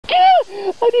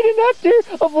I need an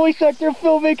actor, a voice actor, a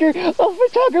filmmaker, a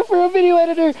photographer, a video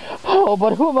editor. Oh,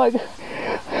 but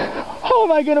how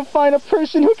am I gonna find a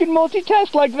person who can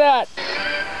multitask like that?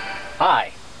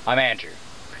 Hi, I'm Andrew.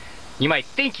 You might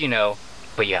think you know,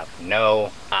 but you have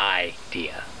no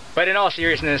idea. But in all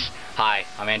seriousness, hi,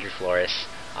 I'm Andrew Flores.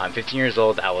 I'm 15 years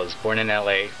old. I was born in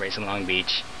LA, raised in Long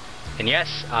Beach. And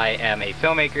yes, I am a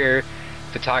filmmaker,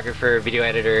 photographer, video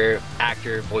editor,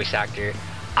 actor, voice actor.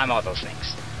 I'm all those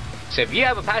things. So if you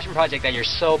have a passion project that you're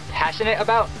so passionate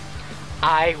about,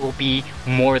 I will be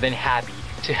more than happy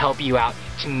to help you out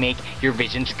to make your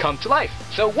visions come to life.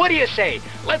 So what do you say?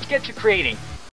 Let's get to creating.